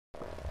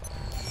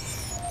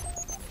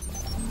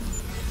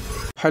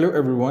Hello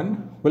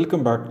everyone,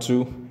 welcome back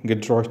to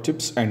Get Droid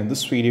Tips, and in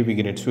this video we're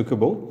going to talk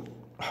about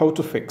how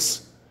to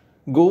fix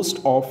Ghost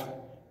of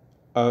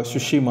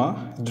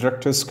Tsushima. The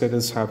director's cut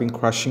is having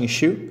crashing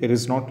issue. It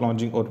is not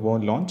launching or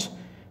won't launch,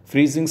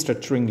 freezing,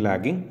 stuttering,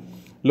 lagging,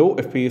 low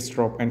FPS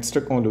drop and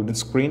stuck on loading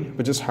screen,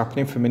 which is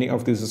happening for many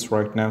of these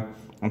right now,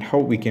 and how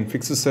we can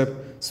fix this up.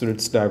 So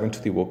let's dive into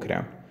the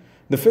workaround.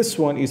 The first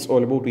one is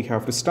all about we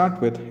have to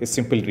start with a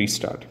simple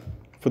restart.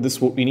 For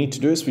this, what we need to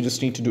do is we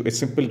just need to do a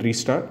simple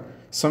restart.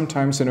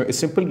 Sometimes a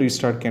simple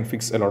restart can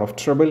fix a lot of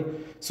trouble.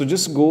 So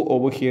just go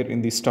over here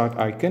in the start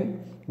icon,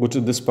 go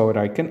to this power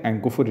icon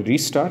and go for a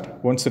restart.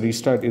 Once the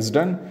restart is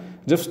done,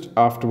 just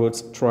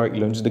afterwards try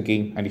launch the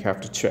game and you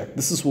have to check.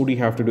 This is what you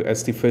have to do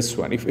as the first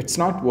one. If it's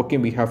not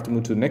working, we have to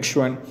move to the next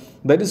one.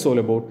 That is all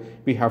about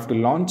we have to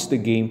launch the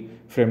game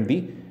from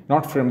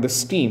not from the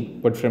Steam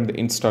but from the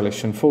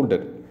installation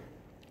folder.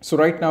 So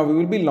right now we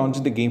will be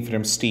launching the game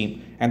from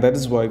Steam, and that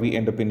is why we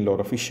end up in a lot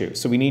of issues.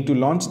 So we need to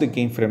launch the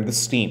game from the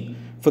Steam.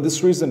 For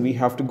this reason, we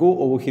have to go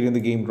over here in the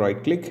game,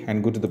 right click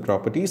and go to the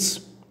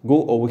properties,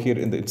 go over here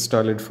in the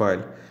installed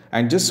file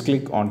and just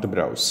click on the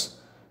browse.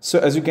 So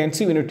as you can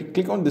see, when you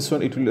click on this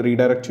one, it will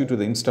redirect you to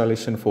the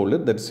installation folder.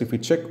 That is, if you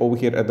check over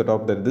here at the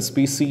top, that this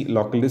PC,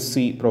 local disk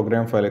C,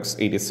 program file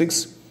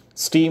x86,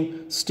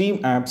 Steam, Steam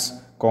apps,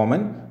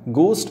 common,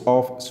 Ghost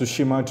of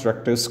Tsushima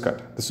director's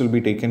cut. This will be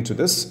taken to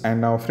this,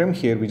 and now from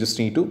here we just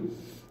need to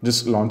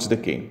just launch the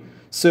game.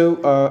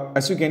 So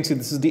as you can see,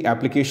 this is the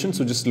application.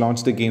 So just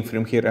launch the game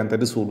from here, and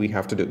that is what we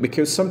have to do,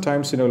 because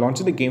sometimes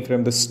launching the game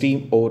from the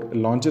Steam or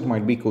launcher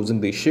might be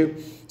causing the issue.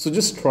 So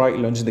just try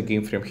launching the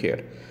game from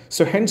here.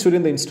 So hence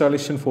within the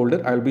installation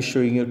folder, I'll be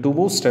showing you two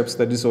more steps.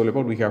 That is all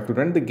about we have to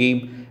run the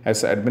game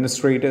as an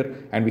administrator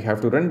and we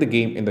have to run the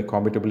game in the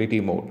compatibility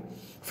mode.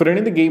 For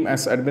running the game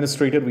as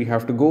administrator, we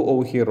have to go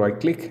over here, right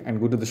click and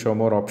go to the show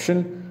more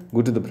option,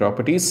 go to the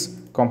properties,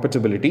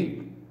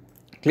 compatibility.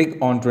 Click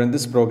on run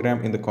this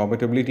program in the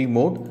compatibility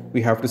mode.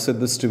 We have to set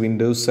this to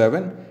Windows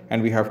 7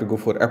 and we have to go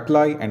for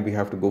apply and we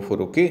have to go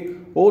for OK,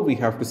 or we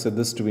have to set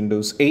this to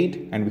Windows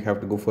 8 and we have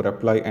to go for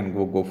apply and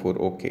go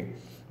for OK.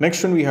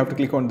 Next one, we have to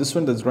click on this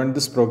one, that's run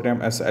this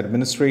program as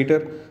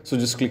administrator. So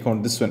just click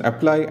on this one,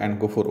 apply and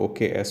go for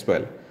OK as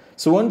well.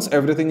 So once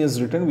everything is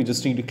written, we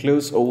just need to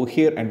close over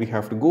here and we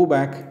have to go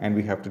back and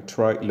we have to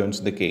try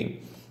launch the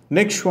game.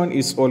 Next one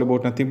is all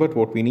about nothing but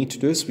what we need to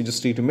do is we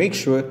just need to make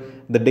sure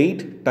the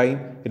date,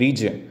 time,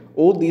 region,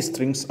 all these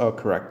things are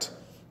correct.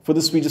 For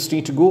this, we just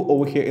need to go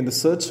over here in the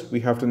search. We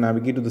have to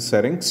navigate to the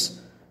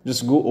settings.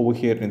 Just go over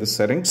here in the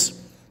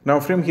settings. Now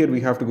from here, we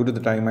have to go to the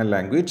time and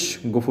language,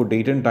 go for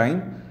date and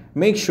time.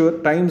 Make sure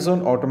time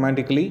zone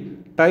automatically,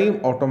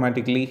 time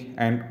automatically,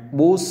 and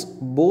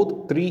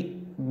both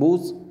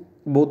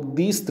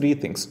these three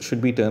things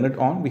should be turned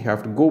on. We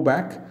have to go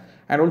back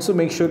and also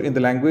make sure in the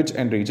language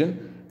and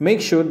region,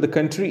 make sure the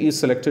country is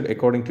selected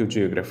according to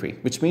geography,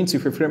 which means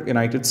if you're from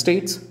United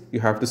States, you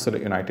have to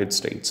select United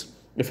States.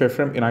 If you're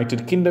from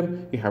United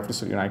Kingdom, you have to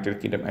select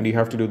United Kingdom, and you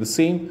have to do the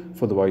same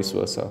for the vice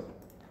versa.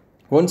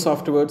 Once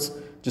afterwards,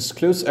 just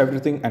close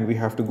everything and we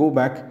have to go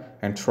back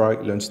and try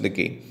launch the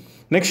game.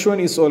 Next one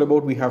is all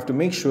about we have to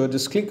make sure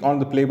just click on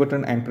the play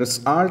button and press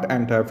Alt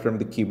and Tab from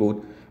the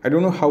keyboard. I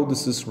don't know how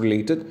this is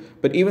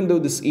related, but even though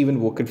this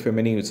even worked for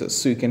many users,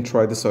 so you can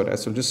try this out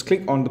as well. Just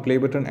click on the play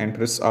button and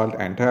press Alt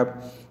and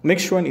Tab.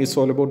 Next one is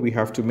all about we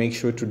have to make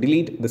sure to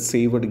delete the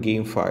saved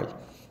game file.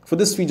 For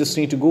this, we just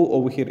need to go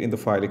over here in the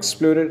file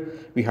explorer.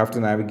 We have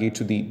to navigate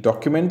to the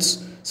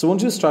documents. So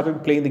once you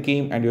started playing the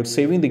game and you're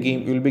saving the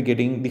game, you'll be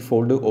getting the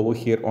folder over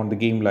here on the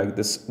game like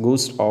this,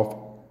 Ghost of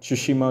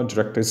Tsushima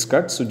director's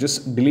cut. So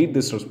just delete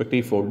this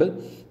respective folder.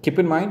 Keep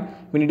in mind,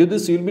 when you do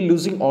this, you'll be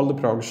losing all the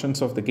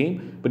progressions of the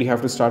game, but you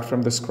have to start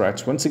from the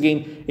scratch. Once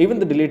again, even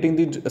the deleting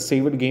the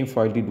saved game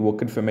file did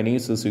work for many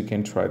users, so you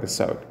can try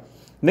this out.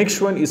 Next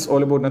one is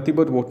all about nothing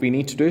but what we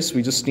need to do is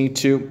we just need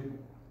to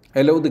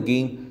allow the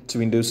game to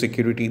Windows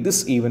security.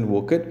 This even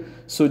worked.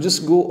 So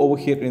just go over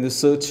here in the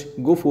search,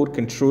 go for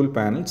control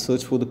panel,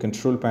 search for the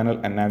control panel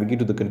and navigate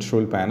to the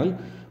control panel.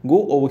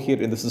 Go over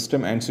here in the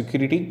system and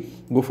security,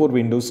 go for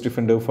Windows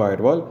Defender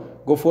Firewall,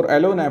 go for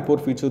allow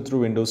import feature through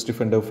Windows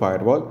Defender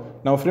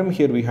Firewall. Now from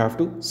here we have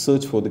to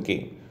search for the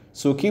game.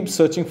 So keep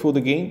searching for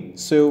the game.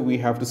 So we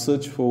have to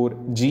search for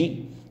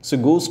G. So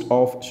Ghost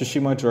of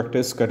Tsushima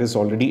director's cut is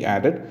already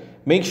added.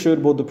 Make sure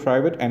both the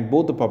private and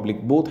both the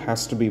public, both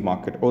has to be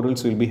marked, or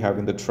else you'll be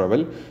having the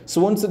trouble. So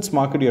once it's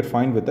marked, you're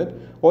fine with it,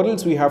 or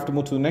else we have to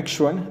move to the next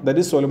one. That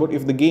is all about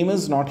if the game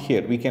is not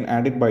here, we can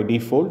add it by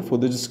default. For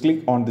this, just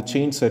click on the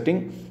change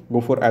setting,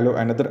 go for allow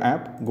another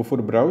app, go for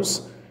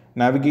browse,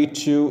 navigate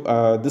to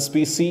this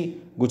PC,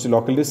 go to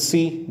local disk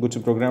C, go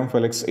to program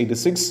file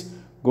x86,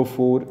 go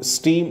for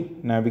Steam,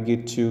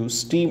 navigate to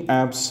Steam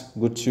apps,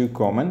 go to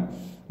common.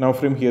 Now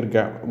from here,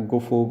 go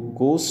for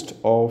Ghost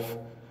of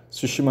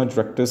Tsushima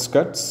director's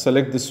cut,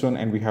 select this one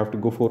and we have to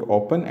go for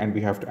open and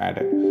we have to add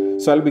it.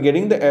 So I'll be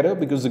getting the error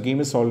because the game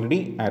is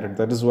already added.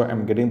 That is why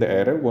I'm getting the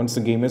error. Once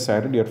the game is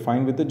added, you're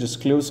fine with it.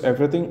 Just close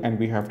everything and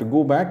we have to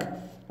go back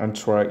and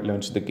try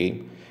launch the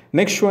game.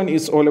 Next one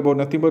is all about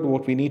nothing but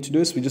what we need to do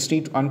is we just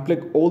need to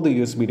unplug all the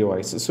USB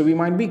devices. So we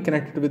might be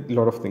connected with a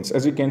lot of things.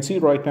 As you can see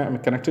right now, I'm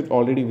connected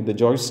already with the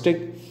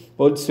joystick.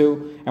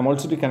 Also, I'm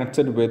also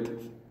connected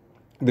with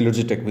the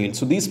Logitech wheel.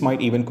 So these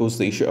might even cause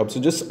the issue up. So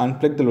just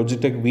unplug the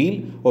Logitech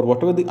wheel or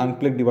whatever the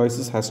unplugged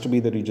devices has to be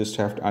that you just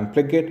have to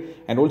unplug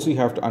it. And also you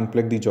have to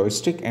unplug the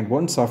joystick, and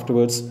once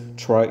afterwards,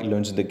 try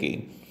launch the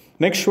game.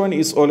 Next one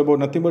is all about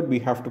nothing but we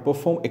have to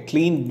perform a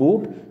clean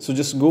boot. So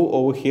just go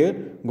over here,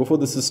 go for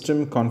the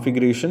system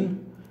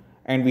configuration,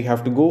 and we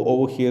have to go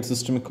over here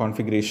system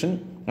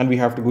configuration, and we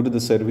have to go to the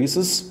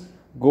services,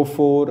 go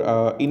for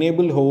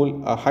enable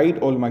all, hide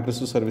all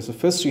Microsoft services.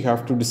 First you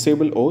have to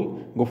disable all,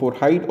 go for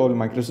hide all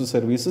Microsoft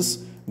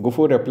services, go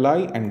for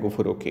apply and go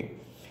for OK.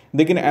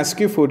 They can ask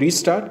you for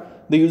restart.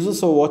 The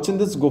users who are watching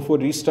this, go for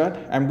restart.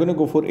 I'm going to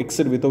go for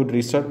exit without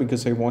restart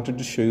because I wanted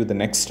to show you the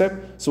next step.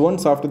 So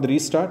once after the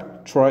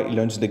restart, try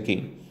launch the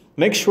game.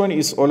 Next one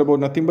is all about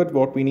nothing but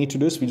what we need to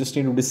do is we just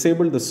need to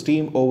disable the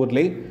Steam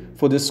overlay.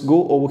 For this,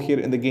 go over here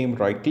in the game,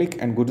 right click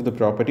and go to the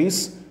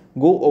properties.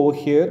 Go over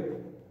here.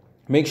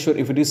 Make sure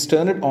if it is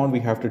turned on,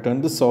 we have to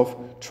turn this off.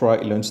 Try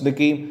launch the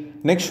game.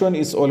 Next one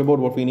is all about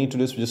what we need to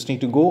do is we just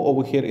need to go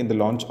over here in the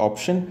launch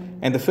option.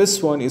 And the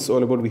first one is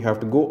all about we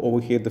have to go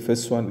over here. The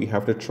first one we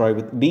have to try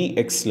with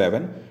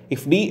DX11.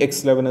 If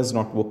DX11 is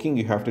not working,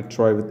 you have to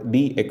try with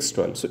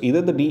DX12. So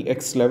either the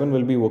DX11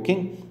 will be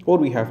working or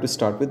we have to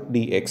start with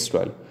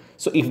DX12.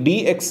 So if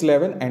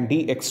DX11 and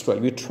DX12,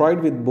 we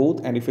tried with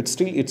both, and if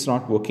it's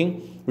not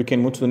working, we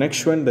can move to the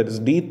next one, that is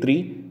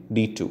D3,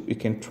 D2. You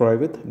can try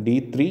with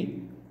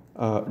D3,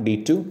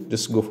 D2,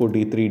 just go for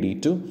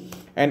D3, D2.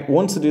 And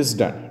once it is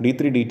done,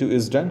 D3, D2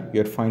 is done,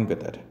 you're fine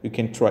with it. You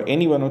can try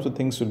any one of the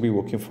things, will be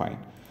working fine.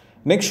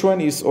 Next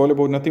one is all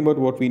about nothing but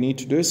what we need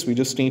to do is we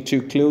just need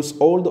to close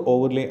all the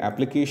overlay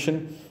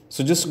application.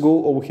 So just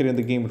go over here in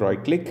the game,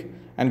 right click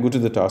and go to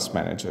the task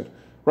manager.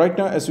 Right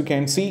now, as you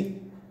can see,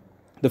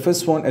 the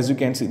first one, as you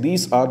can see,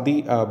 these are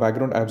the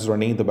background apps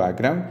running in the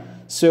background.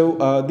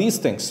 So these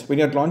things, when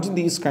you're launching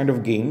these kind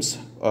of games,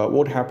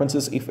 what happens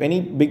is if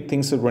any big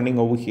things are running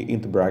over here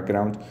in the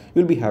background,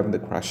 you'll be having the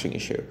crashing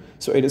issue.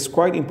 So it is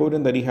quite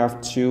important that you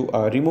have to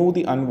remove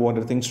the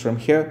unwanted things from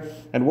here.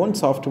 And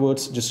once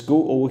afterwards, just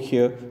go over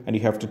here and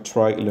you have to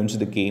try launch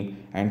the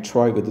game and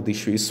try whether the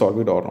issue is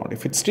solved or not.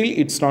 If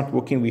it's not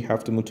working, we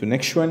have to move to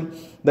next one.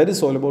 That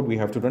is all about we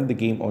have to run the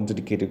game on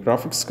dedicated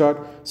graphics card.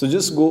 So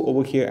just go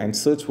over here and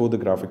search for the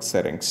graphics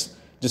settings.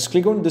 Just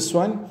click on this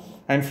one.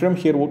 And from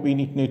here, what we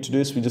need to do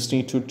is we just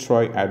need to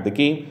try add the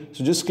game.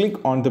 So just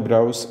click on the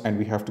browse and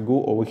we have to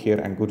go over here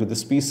and go to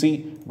this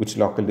PC, go to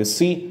local disk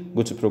C,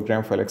 go to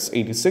program file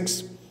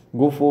x86,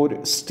 go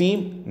for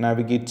Steam,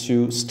 navigate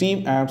to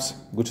Steam apps,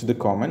 go to the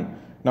common.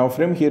 Now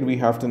from here, we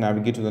have to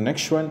navigate to the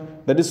next one.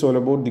 That is all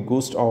about the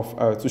Ghost of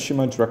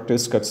Tsushima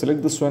director's cut.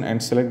 Select this one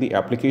and select the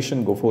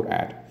application, go for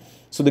add.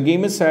 So the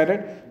game is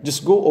added.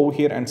 Just go over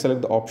here and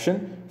select the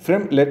option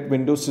from let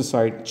Windows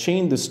decide,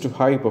 change this to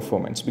high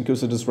performance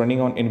because it is running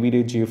on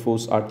NVIDIA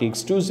GeForce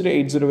RTX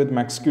 2080 with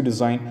Max-Q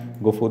design.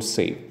 Go for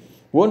save.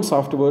 Once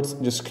afterwards,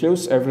 just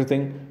close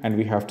everything and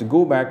we have to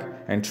go back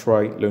and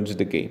try launch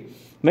the game.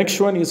 Next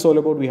one is all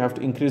about we have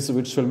to increase the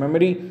virtual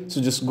memory. So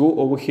just go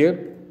over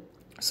here.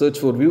 Search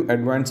for view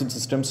advanced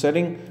system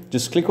setting.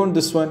 Just click on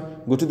this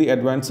one, go to the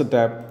advanced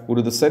tab, go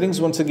to the settings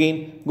once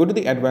again, go to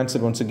the advanced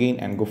once again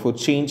and go for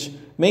change.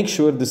 Make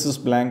sure this is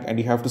blank and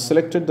you have to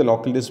select it the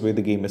local disk where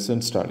the game is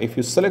installed. If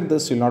you select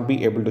this, you'll not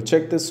be able to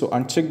check this. So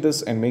uncheck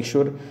this and make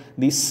sure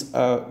this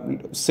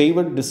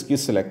saved disk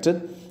is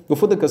selected. Go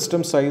for the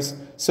custom size,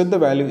 set the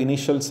value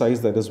initial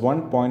size that is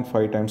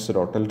 1.5 times the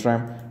total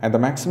RAM and the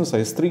maximum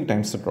size 3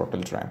 times the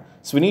total RAM.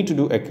 So we need to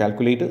do a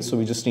calculator. So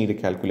we just need a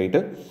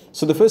calculator.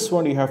 So the first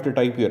one you have to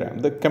type your RAM.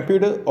 The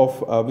computer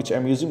of which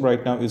I'm using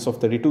right now is of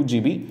 32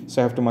 GB.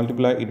 So I have to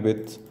multiply it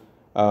with,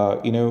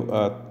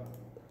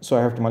 so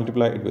I have to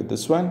multiply it with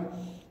this one.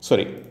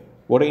 Sorry.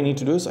 What I need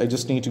to do is I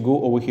just need to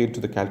go over here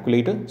to the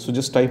calculator. So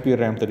just type your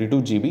RAM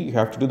 32 GB. You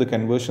have to do the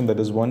conversion, that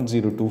is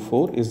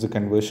 1024 is the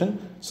conversion.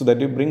 So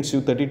that it brings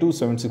you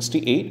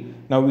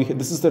 32768. Now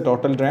this is the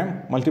total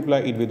RAM. Multiply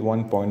it with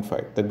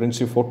 1.5. That brings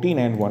you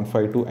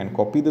 49152 and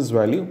copy this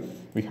value.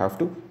 We have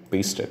to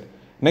paste it.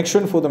 Next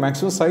one for the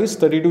maximum size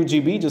 32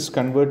 GB, just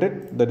convert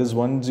it. That is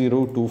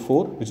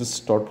 1024, which is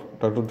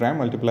total RAM.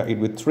 Multiply it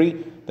with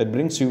 3. That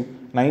brings you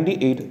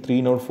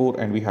 98304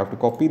 and we have to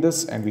copy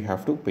this and we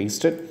have to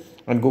paste it.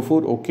 And go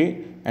for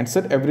OK and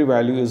set every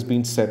value is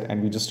being set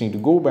and we just need to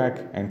go back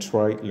and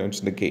try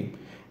launch the game.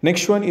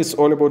 Next one is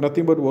all about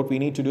nothing but what we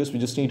need to do is we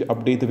just need to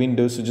update the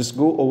Windows. So just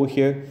go over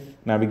here,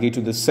 navigate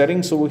to the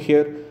settings over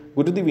here,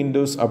 go to the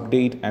Windows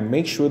update and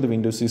make sure the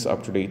Windows is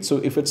up to date. So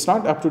if it's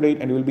not up to date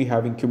and you will be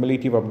having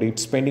cumulative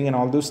updates pending and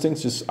all those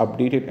things, just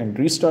update it and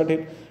restart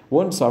it.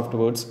 Once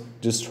afterwards,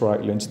 just try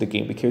launch the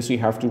game because you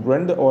have to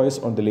run the OS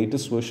on the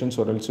latest versions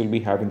or else you'll be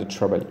having the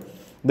trouble.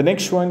 The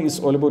next one is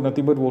all about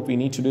nothing but what we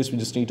need to do is we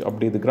just need to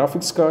update the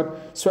graphics card.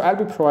 So I'll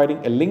be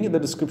providing a link in the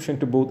description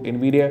to both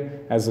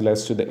NVIDIA as well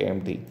as to the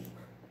AMD.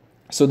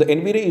 So the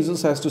NVIDIA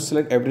users has to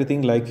select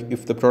everything, like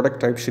if the product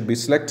type should be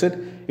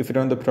selected. If you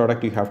don't the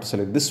product, you have to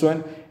select this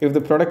one. If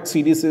the product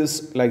series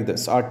is like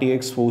this,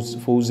 RTX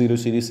 40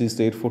 series is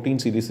there, 14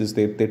 series is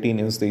there, 13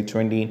 is there,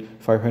 20,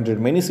 500,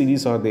 many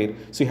series are there.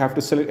 So you have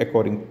to select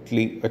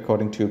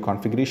according to your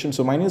configuration.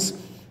 So mine is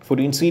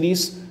 14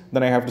 series.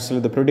 Then I have to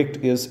select the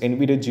product is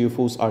NVIDIA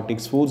GeForce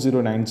RTX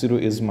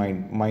 4090 is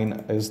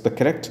mine is the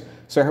correct.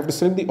 So I have to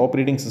select the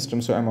operating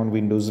system. So I'm on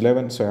Windows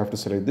 11. So I have to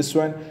select this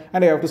one,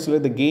 and I have to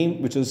select the game,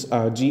 which is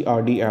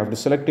GRD. I have to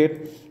select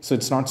it. So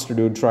it's not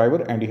Studio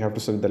Driver, and you have to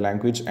select the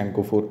language and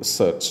go for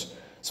search.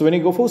 So when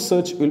you go for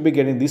search, you will be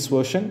getting this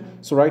version.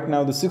 So right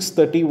now the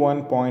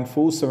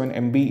 631.47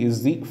 MB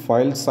is the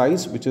file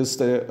size, which is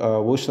the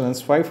version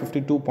is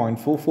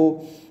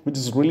 552.44, which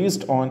is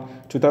released on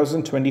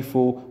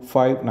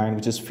 2024/5/9,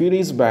 which is few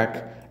days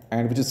back,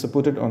 and which is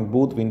supported on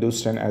both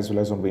Windows 10 as well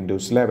as on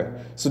Windows 11.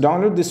 So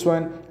download this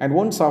one, and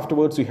once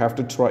afterwards you have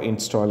to try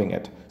installing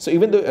it. So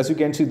even though, as you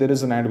can see, there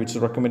is an ad which is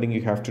recommending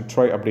you have to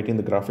try updating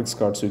the graphics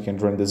card so you can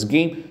run this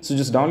game. So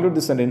just download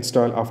this and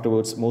install.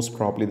 Afterwards, most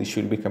probably this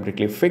should be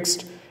completely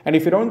fixed. And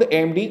if you're on the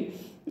AMD,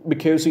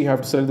 because you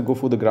have to select go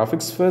for the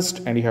graphics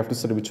first, and you have to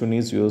select which one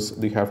is yours.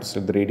 You have to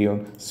select the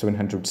Radeon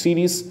 700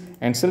 series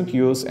and select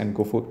yours and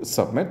go for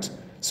submit.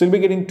 So you'll be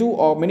getting two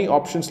or many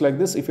options like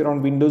this. If you're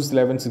on Windows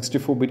 11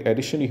 64-bit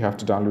edition, you have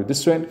to download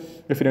this one.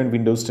 If you're on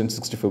Windows 10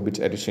 64-bit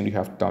edition, you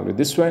have to download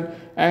this one.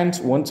 And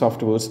once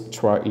afterwards,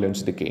 try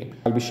launch the game.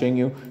 I'll be showing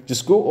you.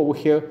 Just go over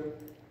here,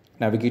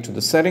 navigate to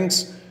the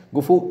settings,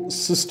 go for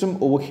system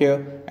over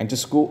here, and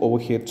just go over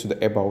here to the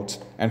about,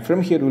 and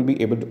from here we'll be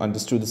able to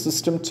understand the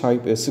system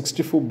type is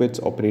 64-bit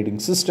operating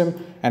system,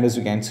 and as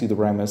you can see the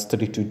RAM is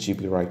 32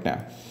 GB right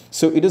now.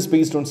 So it is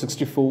based on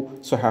 64,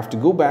 so I have to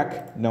go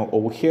back now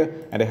over here,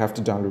 and I have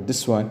to download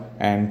this one,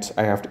 and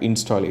I have to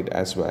install it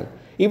as well.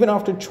 Even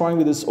after trying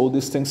with all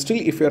these things, still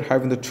if you're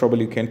having the trouble,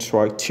 you can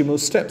try two more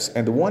steps,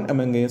 and the one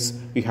among is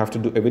you have to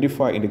do a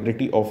verify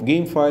integrity of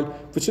game file,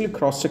 which will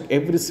cross-check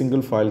every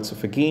single files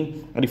of a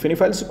game, and if any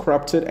files are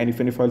corrupted and if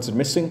any files are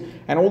missing,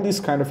 and all these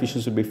kind of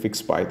issues will be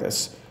fixed by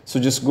this. So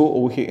just go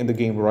over here in the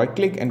game, right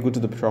click and go to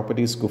the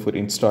properties, go for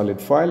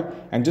installed file,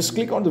 and just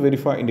click on the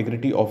verify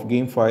integrity of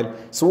game file.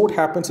 So what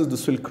happens is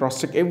this will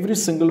cross-check every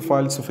single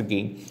files of a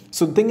game.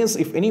 So the thing is,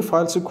 if any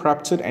files are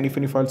corrupted and if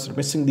any files are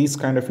missing, these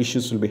kind of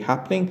issues will be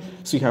happening.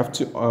 So you have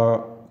to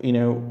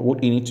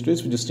what you need to do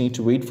is we just need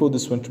to wait for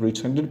this one to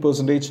reach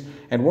 100%,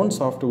 and once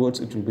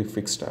afterwards it will be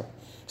fixed up.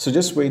 So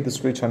just wait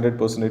this reach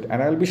 100%,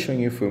 and I'll be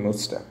showing you a few more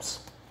steps.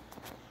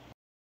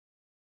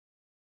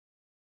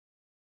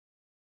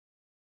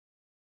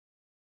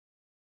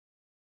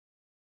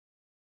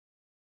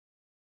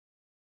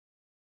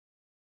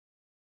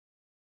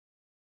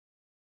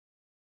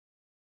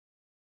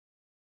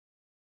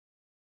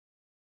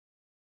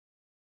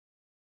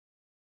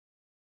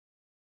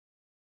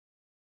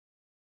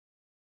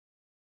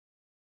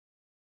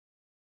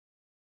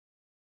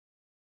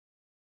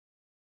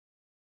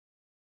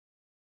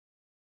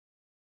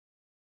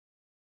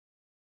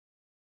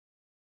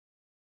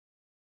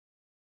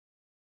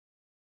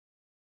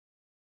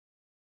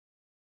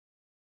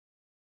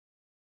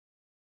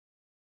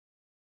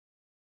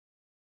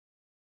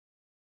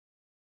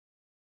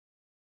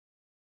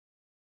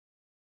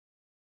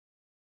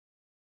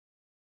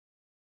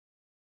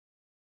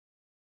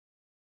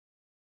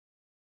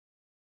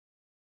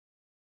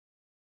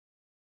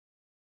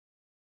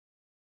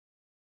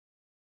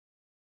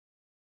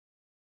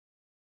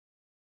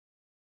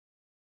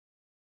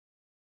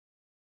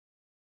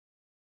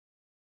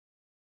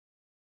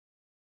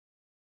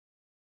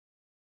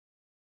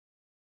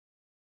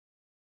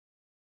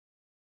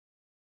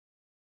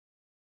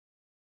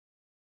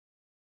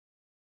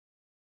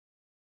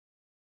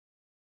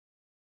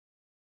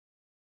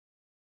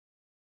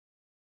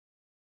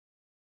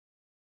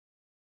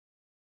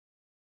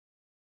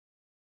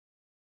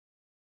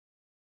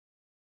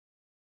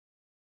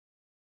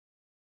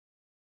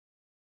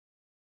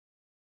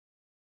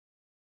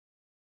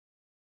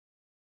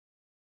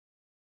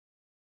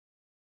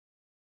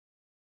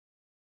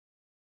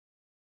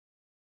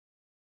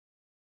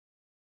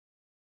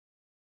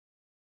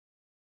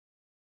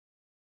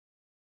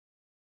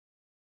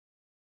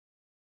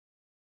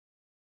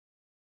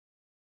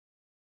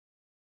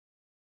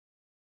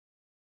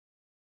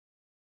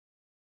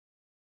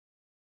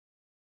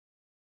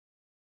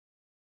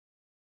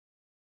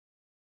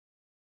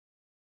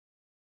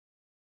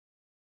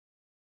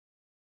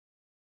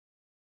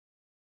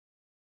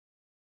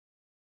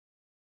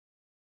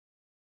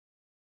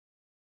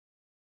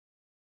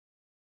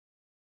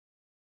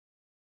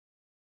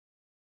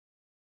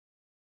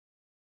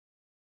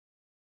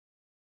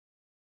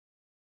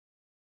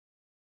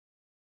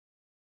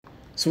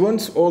 So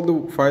once all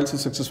the files are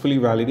successfully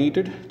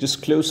validated,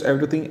 just close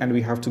everything, and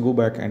we have to go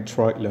back and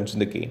try launching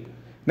the game.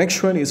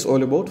 Next one is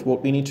all about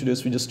what we need to do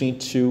is we just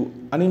need to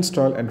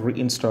uninstall and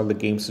reinstall the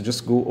game. So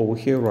just go over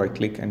here, right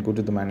click and go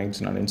to the manage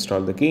and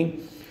uninstall the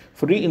game.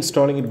 For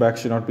reinstalling it back,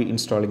 should not be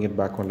installing it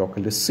back on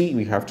local disk C.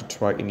 We have to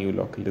try a new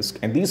local disk,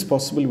 and these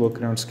possible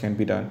workarounds can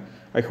be done.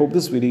 I hope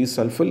this video is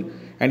helpful,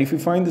 and if you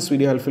find this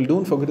video helpful,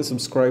 don't forget to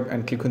subscribe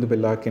and click on the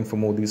bell icon for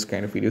more these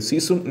kind of videos. See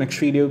you soon next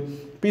video.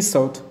 Peace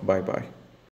out. Bye bye.